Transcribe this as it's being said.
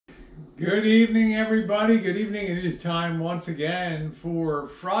Good evening, everybody. Good evening. It is time once again for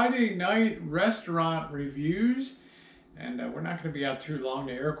Friday night restaurant reviews. And we're not going to be out too long.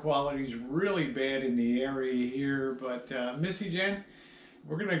 The air quality is really bad in the area here. But Missy Jen,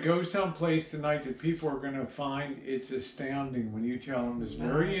 we're going to go someplace tonight that people are going to find it's astounding when you tell them this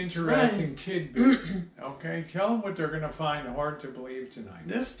very interesting tidbit. Okay, tell them what they're going to find hard to believe tonight.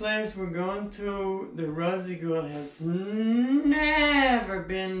 This place we're going to, the Rosie girl has never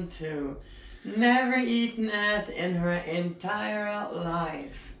been to, never eaten at in her entire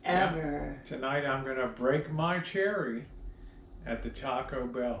life, ever. Yeah. Tonight I'm going to break my cherry at the Taco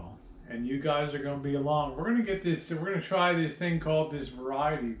Bell. And you guys are going to be along. We're going to get this, we're going to try this thing called this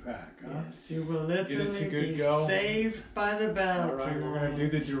variety pack. Huh? Yes, you will literally be saved by the bell. All right, tonight. We're going to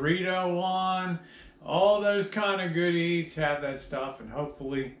do the Dorito one, all those kind of good eats, have that stuff, and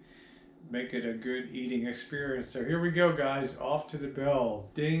hopefully make it a good eating experience. So here we go, guys. Off to the bell.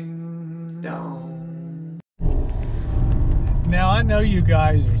 Ding. Dong. Now, I know you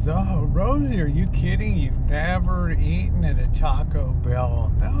guys are, oh, Rosie, are you kidding? You've never eaten at a Taco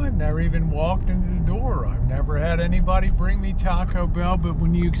Bell. No, I've never even walked into the door. I've never had anybody bring me Taco Bell. But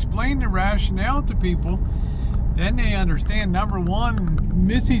when you explain the rationale to people, then they understand. Number one,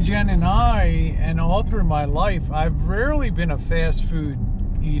 Missy Jen and I, and all through my life, I've rarely been a fast food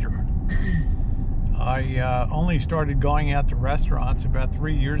eater. I only started going out to restaurants about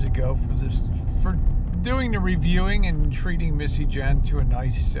 3 years ago for doing the reviewing and treating Missy Jen to a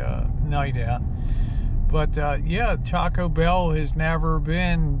nice night out. But yeah, Taco Bell has never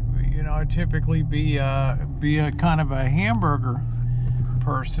been, you know, I'd typically be a kind of a hamburger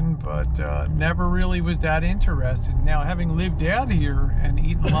person, but never really was that interested. Now, having lived out here and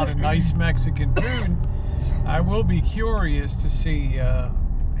eaten a lot of nice Mexican food, I will be curious to see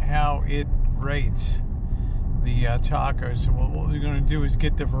how it rates the tacos. So what we're going to do is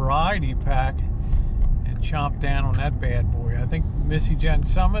get the variety pack and chomp down on that bad boy. I think, Missy Jen,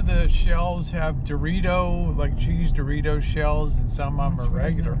 some of the shells have Dorito, like cheese Dorito shells, and some of them are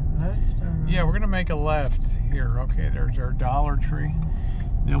regular. Yeah, we're going to make a left here. Okay, there's our Dollar Tree.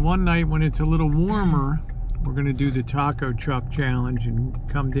 Now, one night when it's a little warmer, we're going to do the taco truck challenge and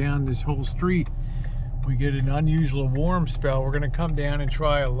come down this whole street. We get an unusual warm spell. We're going to come down and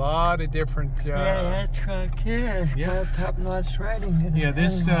try a lot of different... yeah, that truck here is top-notch riding. Yeah,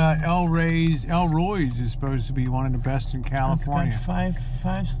 this El Roy's is supposed to be one of the best in California. It's got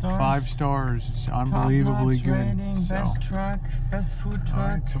five stars. 5 stars. It's unbelievably good. Riding, best truck, best food truck. All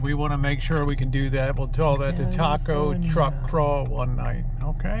right, so we want to make sure we can do that. We'll call that the taco truck crawl one night.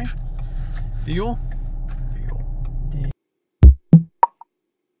 Okay? Deal?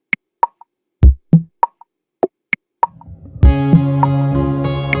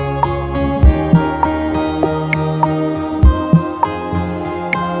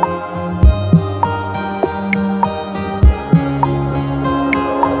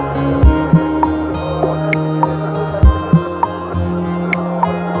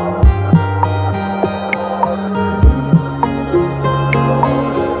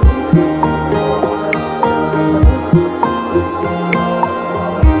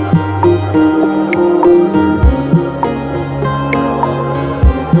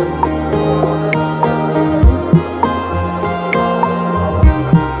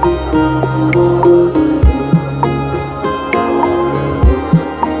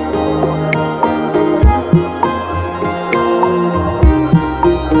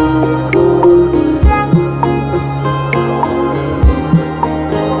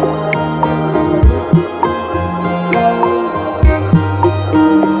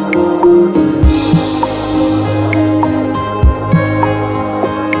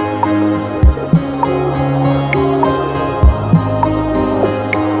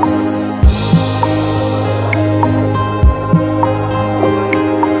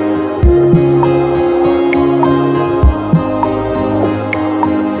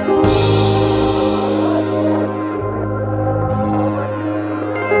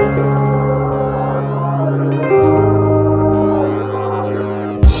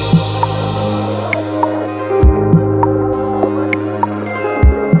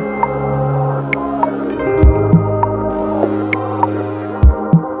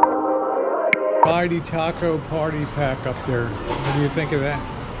 Taco party pack up there. What do you think of that?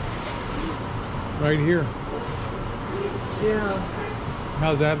 Right here. Yeah.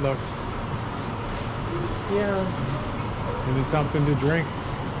 How's that look? Yeah. Is it something to drink?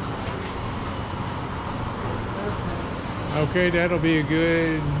 Okay, that'll be a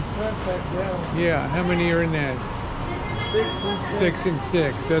good... Perfect, yeah. Yeah, how many are in that? 6 and 6. 6 and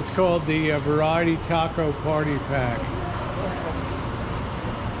 6. That's called the Variety Taco Party Pack.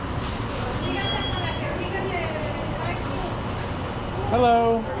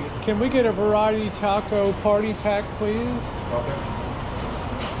 Hello. Can we get a variety taco party pack, please? Okay.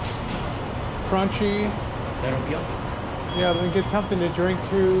 Crunchy. That'll be up. Yeah, then get something to drink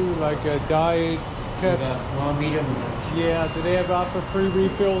too, like a diet Pepsi. Small, medium. Yeah, do they have offer free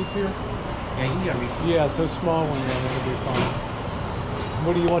refills here? Yeah, you can get a refill. Yeah, so small one then, it'll be fine.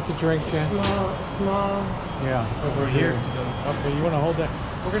 What do you want to drink, Jen? Small. Yeah, it's over here. Okay, you want to hold that?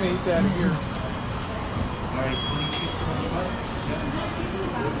 We're going to eat that here. All right, 26.25.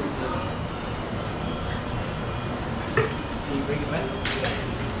 Can you bring it back?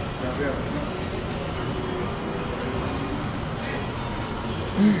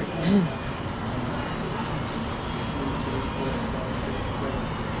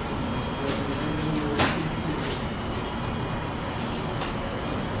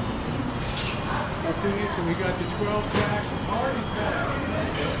 Okay, so we got the 12-pack party pack.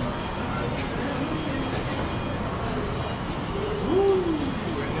 Woo!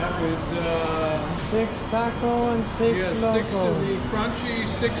 And that was 6 taco and 6 yeah, 6 loco. of the crunchy,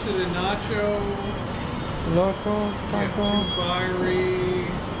 6 of the nacho, Loco, yeah, taco. 2 fiery,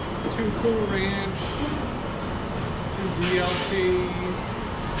 2 cool ranch, 2 BLT,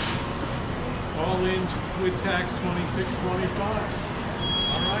 all in with tax $26.25.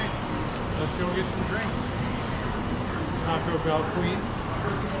 All right, let's go get some drinks. Taco Bell Queen.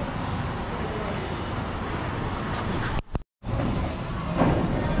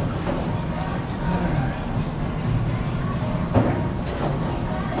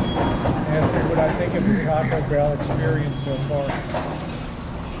 Ask me what I think of the Taco Bell experience so far.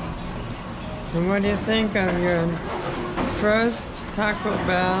 And what do you think of your first Taco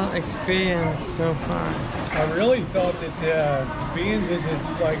Bell experience so far? I really thought that being as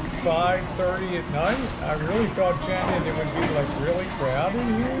it's like 5:30 at night, I really thought, Shannon, it would be like really crowded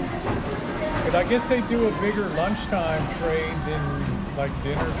here. But I guess they do a bigger lunchtime trade than like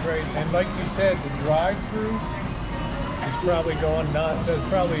dinner trade. And like you said, the drive-through is probably going nuts. That's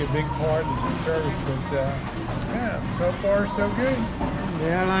probably a big part of the service. But yeah, so far so good.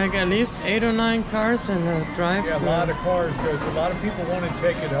 There are like at least 8 or 9 cars in the drive-thru. Yeah, a lot of cars, because a lot of people want to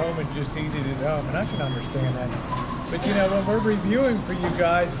take it home and just eat it at home, and I can understand that. But you know, when we're reviewing for you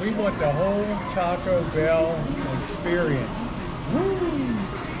guys, we want the whole Taco Bell experience. Woo!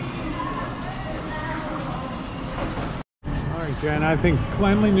 All right, Jen, I think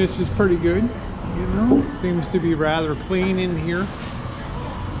cleanliness is pretty good. You know, seems to be rather clean in here.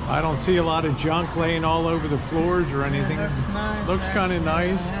 I don't see a lot of junk laying all over the floors or anything. Yeah, that's nice. Looks kind of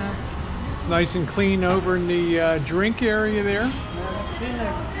actually. nice. Yeah. It's nice and clean over in the drink area there. Never seen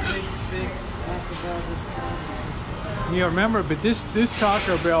a big Taco Bell this size. Yeah, remember, but this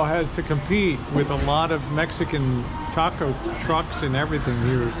Taco Bell has to compete with a lot of Mexican taco trucks and everything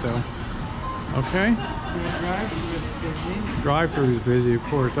here, so. Okay. The drive-thru is busy. Drive-thru is busy, of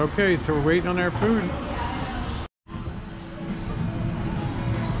course. Okay, so we're waiting on our food.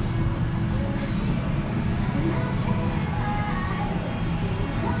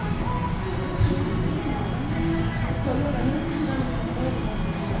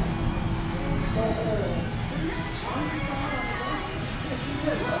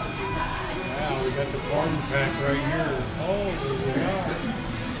 Wow, we got the party pack right here. Holy cow.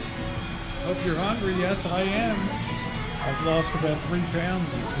 Hope you're hungry. Yes, I am. I've lost about 3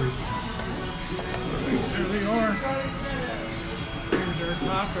 pounds this week. There they are. Here's our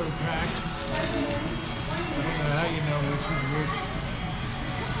taco pack. I don't know how you know which is which.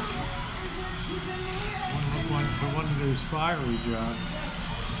 One looks like for one of those fiery jobs.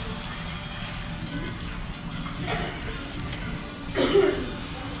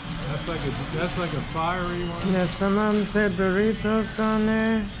 That's like a fiery one. Yeah, some of them said Doritos on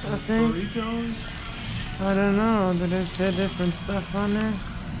there, I think. Burritos? I don't know. Did they say different stuff on there?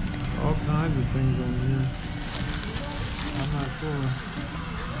 All kinds of things on here. I'm not sure.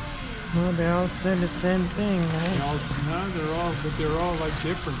 No, they all say the same thing, right? They're all like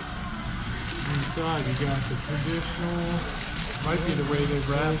different. Inside you got the traditional, might be the way they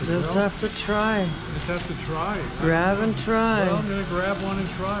wrap it. Just have to try. Just have to try it. Grab and try. Well, I'm gonna grab one and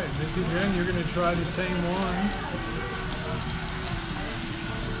try it. Missy Jen, you're gonna try the same one.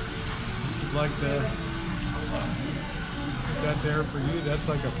 This is like the that there for you. That's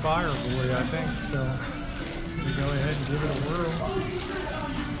like a fire boy, I think. So we go ahead and give it a whirl.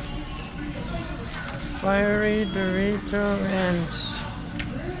 Fiery Dorito Ranch.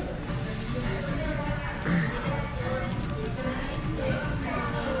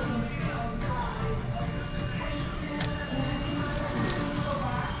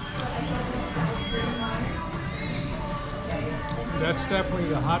 That's definitely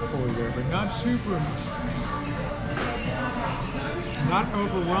the hot boy there, but not super Not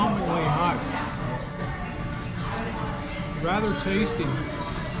overwhelmingly hot. Rather tasty.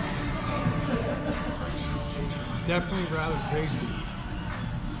 Definitely rather tasty.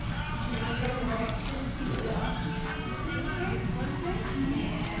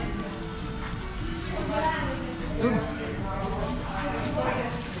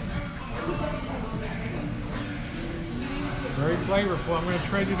 Very flavorful. I'm going to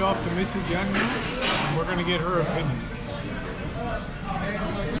trade it off to Missy Jen now, and we're going to get her opinion.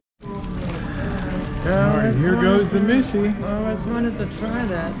 All right, here goes the Missy. Oh, I just wanted to try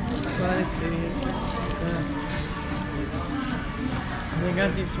that spicy stuff. They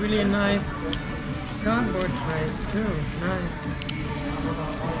got these really nice cardboard trays too. Nice.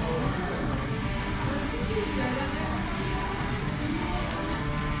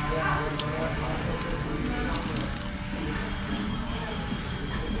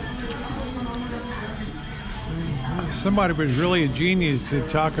 Somebody was really a genius at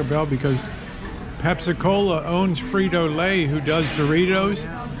Taco Bell because Pepsi-Cola owns Frito-Lay, who does Doritos.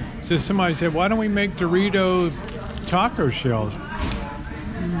 So somebody said, why don't we make Dorito taco shells?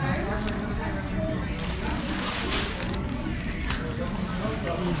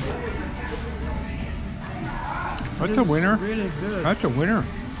 That's a winner. Really good. That's a winner.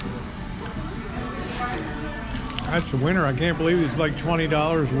 That's a winner. I can't believe it's like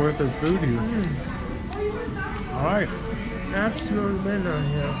 $20 worth of food here. All right. Absolute winner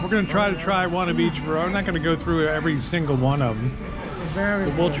here. We're going to try one of each. I'm not going to go through every single one of them. Very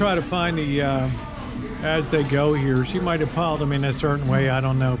But we'll good. try try to find the, as they go here. She might have piled them in a certain way. I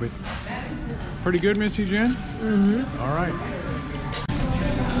don't know. But pretty good, Missy Jen? Mm-hmm. All right.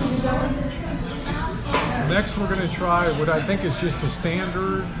 Next, we're going to try what I think is just a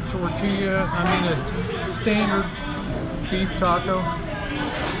standard tortilla. I mean, a standard beef taco.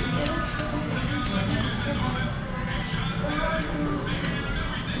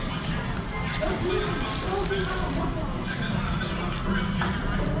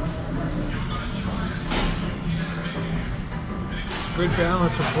 Good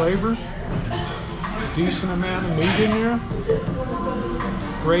balance of flavor. Decent amount of meat in there.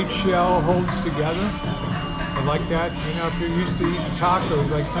 Great shell, holds together. I like that. You know, if you're used to eating tacos,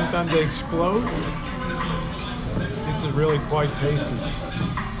 like sometimes they explode. This is really quite tasty.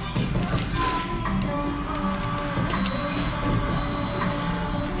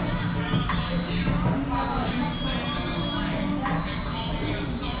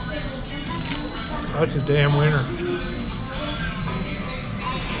 That's a damn winner.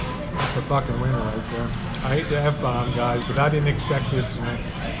 That's a fucking winner right there. I hate the F-bomb, guys, but I didn't expect this tonight.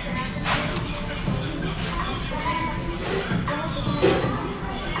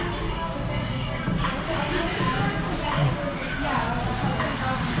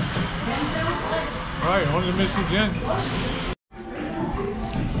 All right, on to Missy Jen.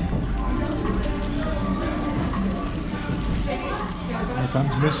 Here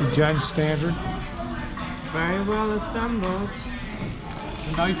comes Missy Jen's standard. Very well assembled. It's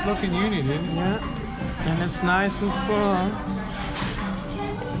a nice looking unit, isn't it? Yeah. And it's nice and full.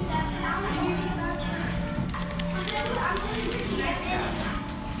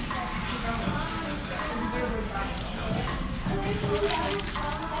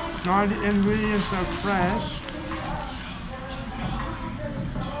 All the ingredients are fresh.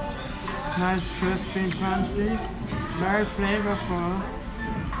 Nice, crispy, crunchy, very flavorful.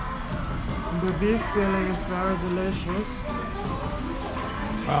 The beef filling is very delicious.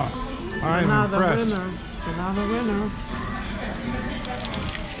 Wow, I am Another impressed. winner. It's another winner.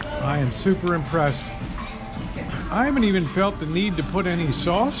 I am super impressed. I haven't even felt the need to put any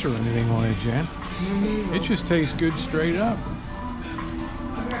sauce or anything on it, Jen. It just tastes good straight up.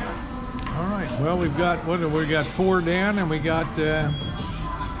 All right, well, we've got, what have we got, 4 down, and we got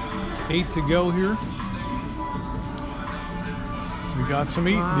 8 to go here. We got some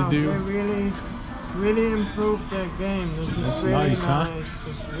eating Wow, to do. they really improved their game. This is That's really nice, huh?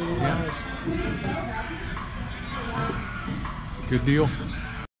 It's really Yeah. nice. Good deal.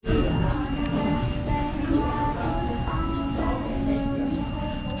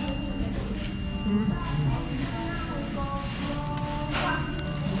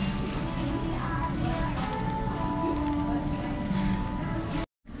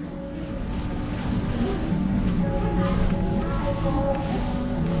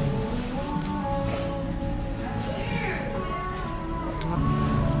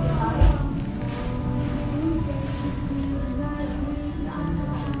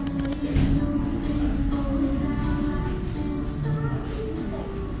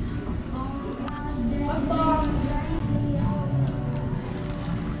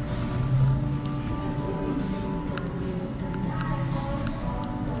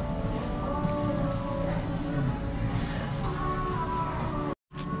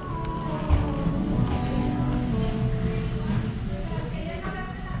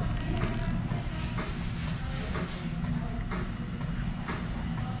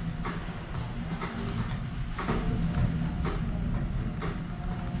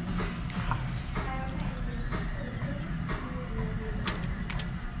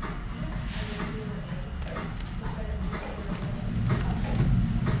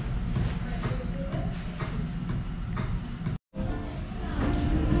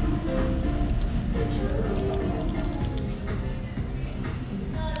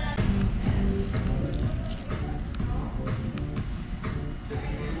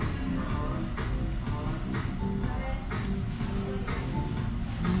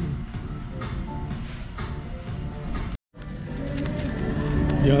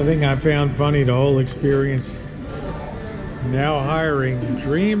 The other thing I found funny, the whole experience, now hiring,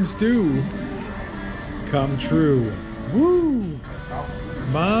 dreams do come true. Woo!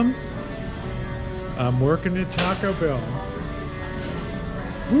 Mom, I'm working at Taco Bell.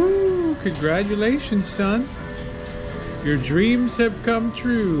 Woo! Congratulations, son. Your dreams have come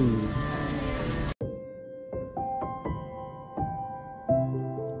true.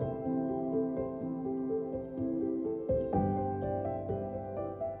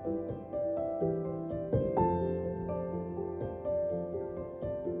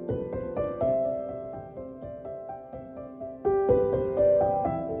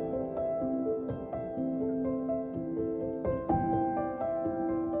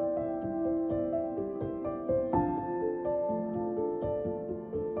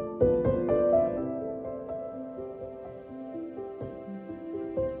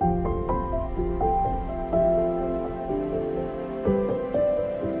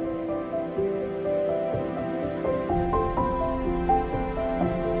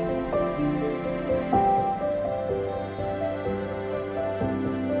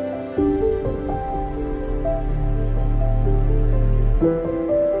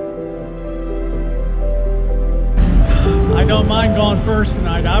 I don't mind going first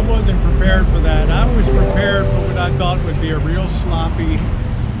tonight. I wasn't prepared for that. I was prepared for what I thought would be a real sloppy,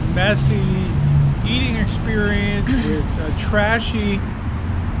 messy eating experience with a trashy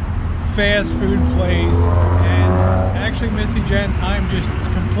fast food place. And actually, Missy Jen, I'm just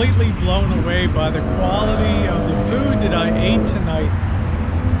completely blown away by the quality of the food that I ate tonight,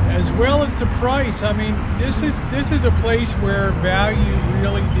 as well as the price. I mean, this is a place where value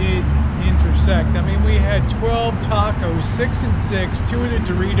really did intersect. I mean, we had 12 tacos, 6 and 6, 2 of the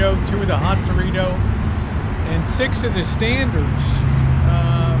Dorito, 2 of the hot Dorito, and 6 of the standards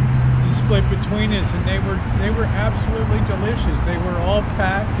to split between us, and they were absolutely delicious. They were all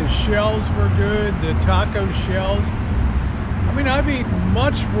packed. The shells were good, the taco shells. I mean, I've eaten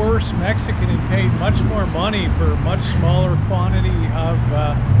much worse Mexican and paid much more money for a much smaller quantity of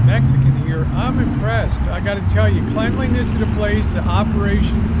Mexican here. I'm impressed. I got to tell you, cleanliness of the place, the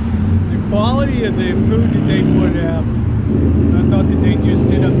operation, the quality of the food that they put out, I thought that they just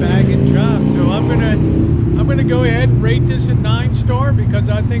did a bagging job. So I'm gonna go ahead and rate this a 9-star, because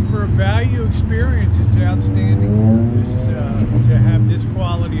I think for a value experience, it's outstanding. To have this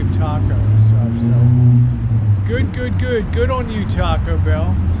quality of tacos. So good on you, Taco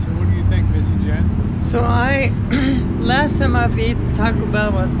Bell. So what do you think, Missy Jen? So last time I've eaten Taco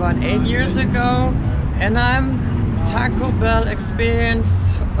Bell was about 8 years ago, and I'm Taco Bell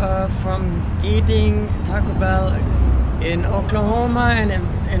experienced from eating Taco Bell in Oklahoma and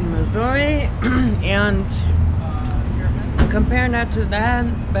in Missouri, and comparing that to that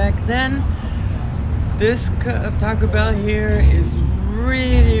back then, this Taco Bell here is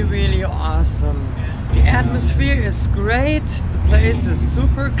really awesome. The atmosphere is great, the place is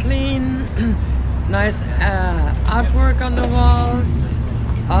super clean, nice artwork on the walls,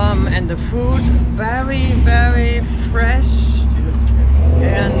 and the food very fresh,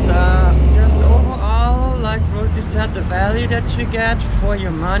 and just overall, like Rosie said, the value that you get for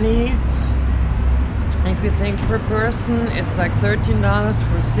your money. If you think per person, it's like $13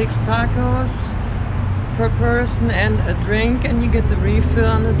 for 6 tacos per person and a drink, and you get the refill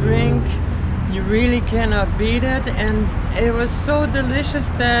on the drink. You really cannot beat it, and it was so delicious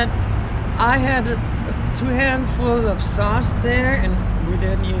that I had 2 handfuls of sauce there, and we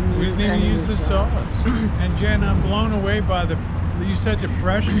didn't even use the sauce. And Jen, I'm blown away by you said the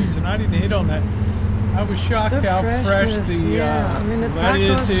freshness, and I didn't hit on that. I was shocked how fresh the I mean, the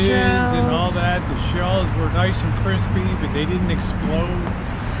lettuce is shells, and all that. The shells were nice and crispy, but they didn't explode.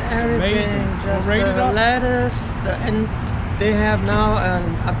 Everything, amazing. just We'll rate the it up. lettuce, and they have now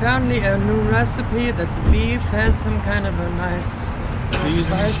apparently a new recipe that the beef has some kind of a nice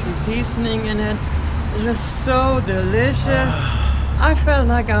spicy seasoning in it. It's just so delicious. I felt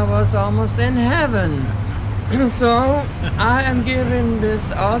like I was almost in heaven. So I am giving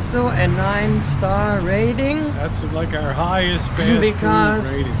this also a 9-star rating. That's like our highest fast Because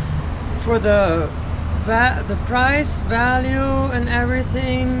food rating. for the price, value, and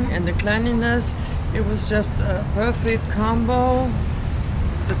everything, and the cleanliness, it was just a perfect combo.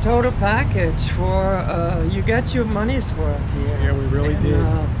 The total package for you get your money's worth here. Yeah, we really And,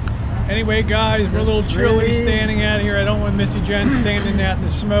 did. Anyway, guys, we're a little just chilly really- standing out here. I don't want Missy Jen standing out in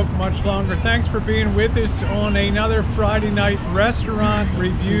the smoke much longer. Thanks for being with us on another Friday night restaurant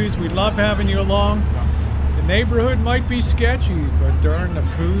reviews. We love having you along. The neighborhood might be sketchy, but darn, the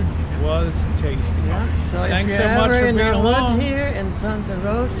food was tasty. Yeah, so Thanks if so you're much ever for in being the along. hood here in Santa If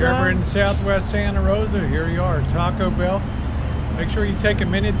you're ever Rosa, in Southwest Santa Rosa, here you are, Taco Bell. Make sure you take a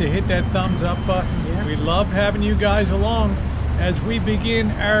minute to hit that thumbs up button. Yeah. We love having you guys along as we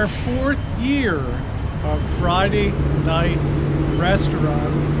begin our 4th year of Friday Night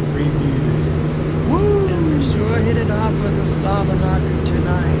Restaurant Reviews. Woo! And we sure hit it off with the Slava